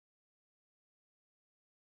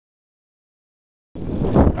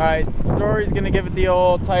Alright, Story's gonna give it the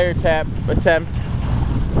old tire tap attempt.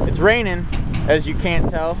 It's raining, as you can't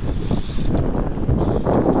tell. It's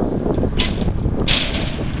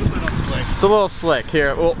a little slick. It's a little slick.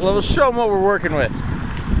 Here, we'll show them what we're working with.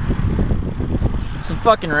 Some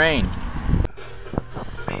fucking rain.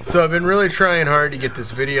 So I've been really trying hard to get this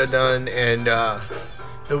video done, and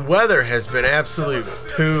the weather has been absolute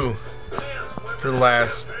poo for the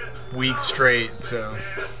last week straight, so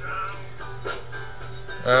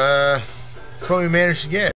that's what we managed to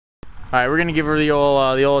get. Alright, we're gonna give her the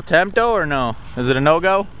old attempt though, or no? Is it a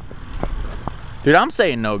no-go? Dude, I'm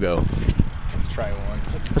saying no-go. Let's try one.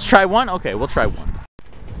 Let's try one? Okay, we'll try one.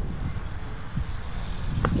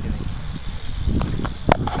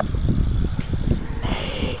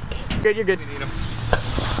 Snake. Good, you're good. We need 'em.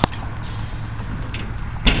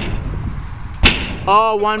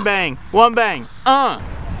 Oh, one bang. One bang.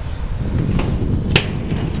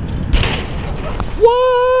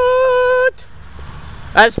 What?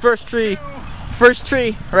 That's first tree. First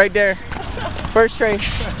tree right there. First tree.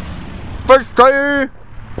 First tree.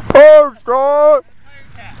 First tree.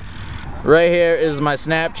 Right here is my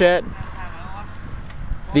Snapchat.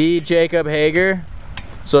 The Jacob Hager.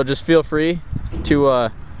 So just feel free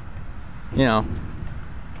to you know,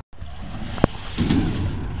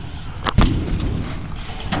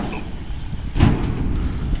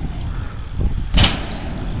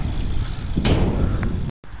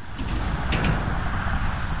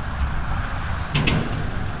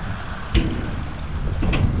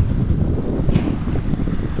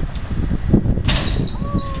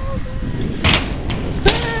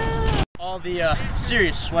 all the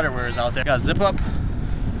serious sweater wearers out there. Got a zip up.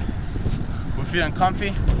 We're feeling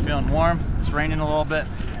comfy, feeling warm. It's raining a little bit.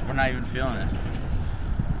 We're not even feeling it.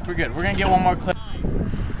 We're good. We're gonna get one more clip.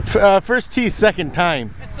 First tee, second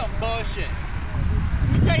time. That's some bullshit.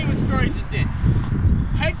 Let me tell you what Story just did.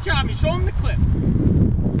 Head chop me. Show him the clip.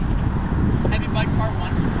 Heavy bike part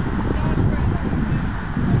 1.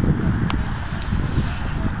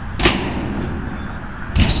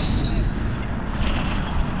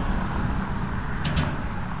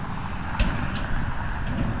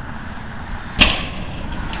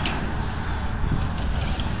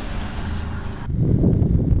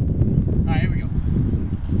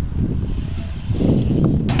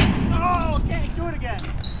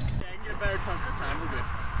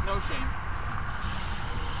 No shame.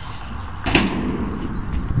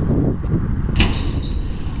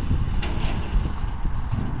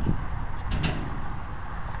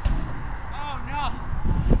 Oh no!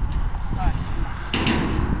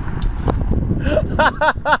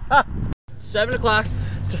 7 o'clock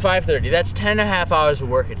to 5:30. That's 10.5 hours of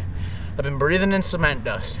working. I've been breathing in cement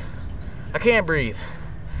dust. I can't breathe.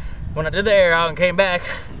 When I did the air out and came back,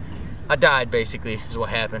 I died basically, is what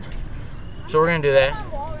happened. So we're gonna do that.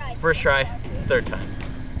 First try, third time.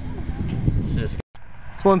 This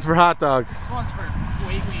one's for hot dogs. This one's for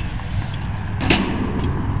weight weenies.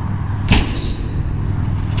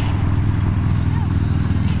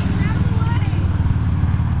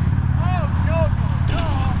 Oh, no.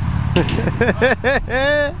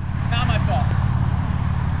 Not my fault.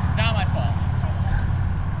 Not my fault.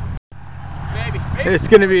 Maybe. It's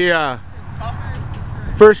gonna be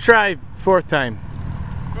first try, fourth time.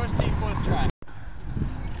 First tee, fourth try.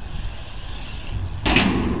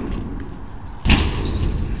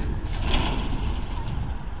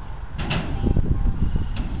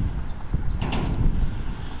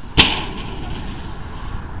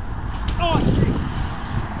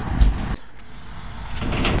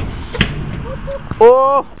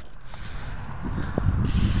 Oh!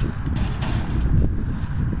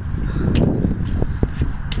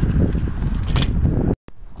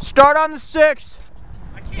 Start on the 6.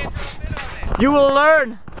 I can't drop in on it. You will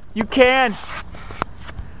learn. You can.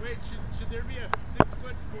 Wait, should there be a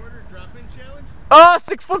 6-foot quarter drop-in challenge? Oh,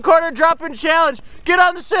 6-foot quarter drop-in challenge. Get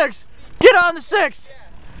on the 6. Get on the 6.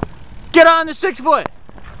 Yeah. Get on the 6 foot.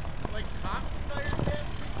 Like hot fire challenge?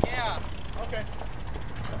 Yeah. Okay.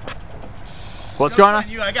 What's going on?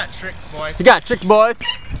 I got tricks, boys. You got tricks, boys.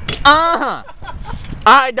 All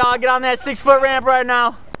right, dog. Get on that 6-foot ramp right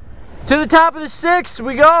now. To the top of the 6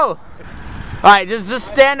 we go. All right, just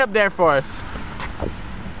stand up there for us.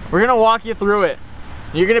 We're gonna walk you through it.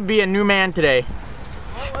 You're gonna be a new man today.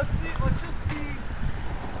 Well, let's just see.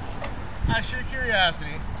 Out of sheer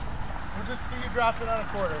curiosity, we'll just see you drop it on a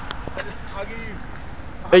quarter. I'll give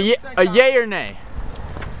you A yay or nay?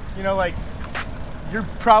 You know, like, you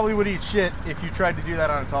probably would eat shit if you tried to do that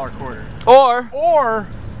on a taller quarter. Or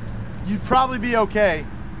you'd probably be okay.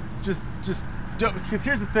 Just don't, because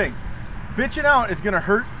here's the thing. Bitching out is gonna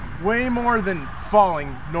hurt way more than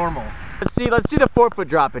falling normal. Let's see the 4-foot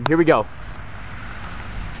dropping. Here we go.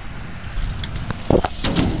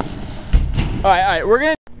 All right, we're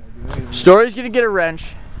gonna. Story's gonna get a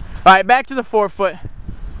wrench. All right, back to the 4-foot.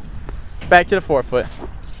 Back to the 4-foot.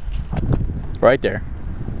 Right there.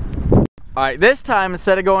 All right, this time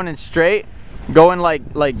instead of going in straight, going like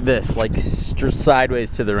this, like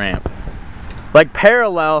sideways to the ramp, like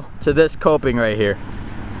parallel to this coping right here.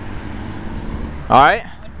 All right.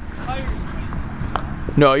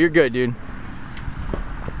 No, you're good, dude.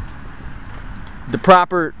 The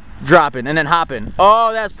proper dropping and then hopping.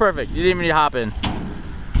 Oh, that's perfect. You didn't even need to hop in.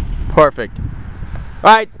 Perfect.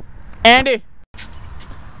 All right, Andy.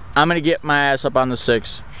 I'm gonna get my ass up on the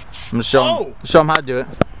 6. I'm gonna show him how to do it.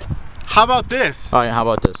 How about this? Oh yeah, how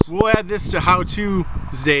about this? We'll add this to how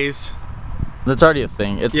Tuesdays. That's already a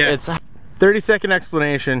thing. It's 30-second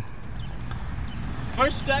explanation.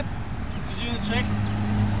 First step to do the trick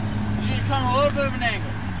is you come a little bit of an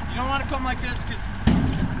angle. You don't want to come like this because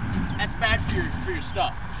that's bad for your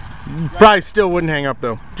stuff. Right? Probably still wouldn't hang up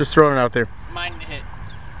though. Just throwing it out there. Mine hit.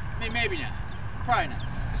 Maybe not. Probably not.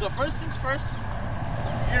 So first things first,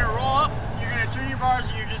 you're gonna roll up. You're gonna turn your bars,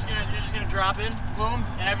 and you're just gonna drop in, boom,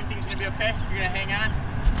 and everything's gonna be okay. You're gonna hang on.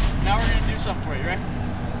 Now we're gonna do something for you, right?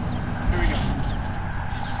 Here we go.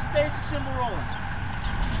 Just basic, simple rolling.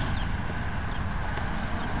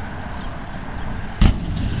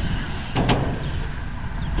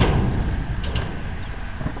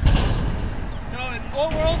 So in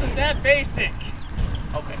what world is that basic?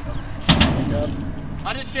 Okay.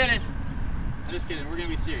 I'm just kidding. We're gonna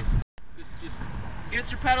be serious. Just get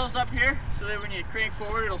your pedals up here so that when you crank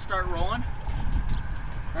forward, it'll start rolling.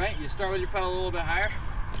 Right? You start with your pedal a little bit higher.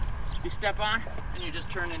 You step on, and you just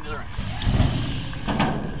turn into the right.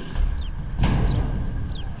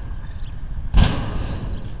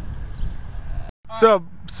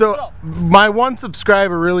 So my one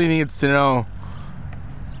subscriber really needs to know.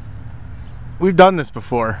 We've done this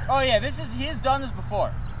before. Oh yeah, he has done this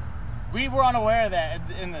before. We were unaware of that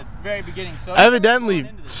in the very beginning. So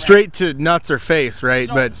evidently straight to nuts or face, right?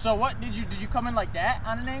 So what did you come in like that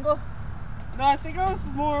on an angle? No, I think I was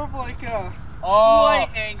more of like a slight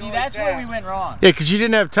angle. See, that's where we went wrong. Yeah, because you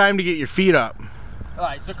didn't have time to get your feet up. All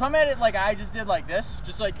right, so come at it like I just did, like this,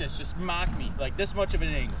 just like this. Just mock me, like this much of an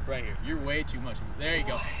angle right here. You're way too much. There you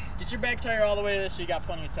go. Get your back tire all the way to this, so you got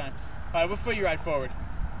plenty of time. All right, what foot you ride forward?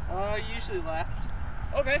 Usually left.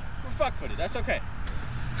 Okay, we're fuck-footed. That's okay.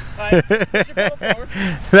 Alright, put your pedal forward.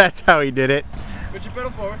 That's how he did it. Put your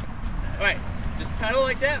pedal forward. Alright, just pedal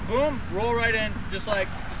like that, boom, roll right in, just like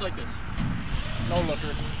this. No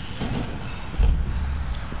looker.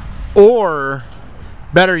 Or,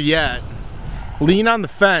 better yet, lean on the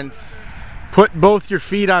fence, put both your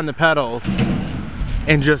feet on the pedals,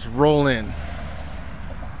 and just roll in.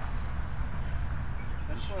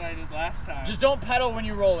 That's what I did last time. Just don't pedal when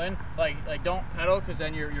you roll in. Like don't pedal, because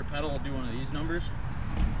then your pedal will do one of these numbers.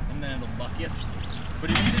 And then it'll buck you.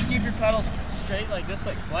 But if you just keep your pedals straight like this,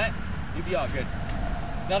 like flat, you'll be all good.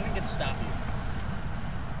 Nothing can stop you.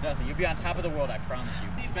 Nothing. You'll be on top of the world, I promise you.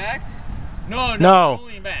 Lean back? No. Don't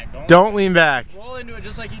lean back. Don't lean back. Just roll into it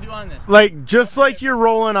just like you do on this. Just like you're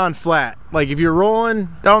rolling on flat. Like if you're rolling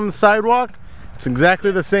down the sidewalk, it's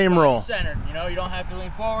exactly the same roll. Centered. You know, you don't have to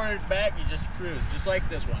lean forward, back. You just cruise, just like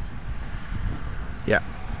this one. Yeah.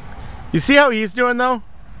 You see how he's doing though?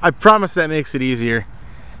 I promise that makes it easier.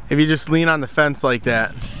 If you just lean on the fence like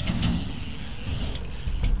that.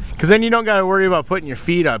 Because then you don't got to worry about putting your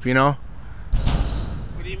feet up, you know?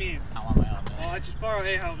 What do you mean? I want my helmet. Oh, I just borrowed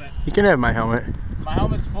a helmet. You can have my helmet. My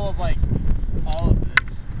helmet's full of like all of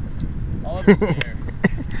this. All of this air.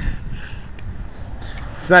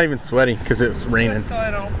 It's not even sweating because it was raining. Just so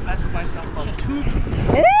I don't mess myself up. He's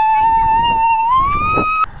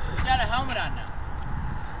got a helmet on now.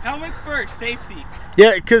 Helmet first, safety.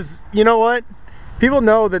 Yeah, because you know what? People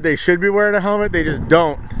know that they should be wearing a helmet, they just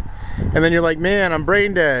don't. And then you're like, man, I'm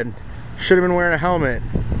brain dead. Should have been wearing a helmet.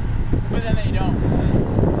 But then they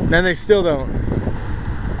don't. Then they still don't.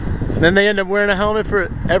 Then they end up wearing a helmet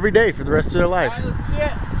for every day for the rest of their life. Alright, let's see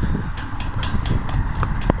it.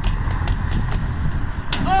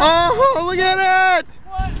 Oh, look at it!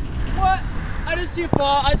 What? I didn't see a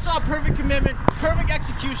fall. I saw perfect commitment, perfect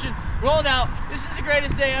execution, rolled out. This is the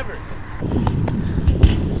greatest day ever.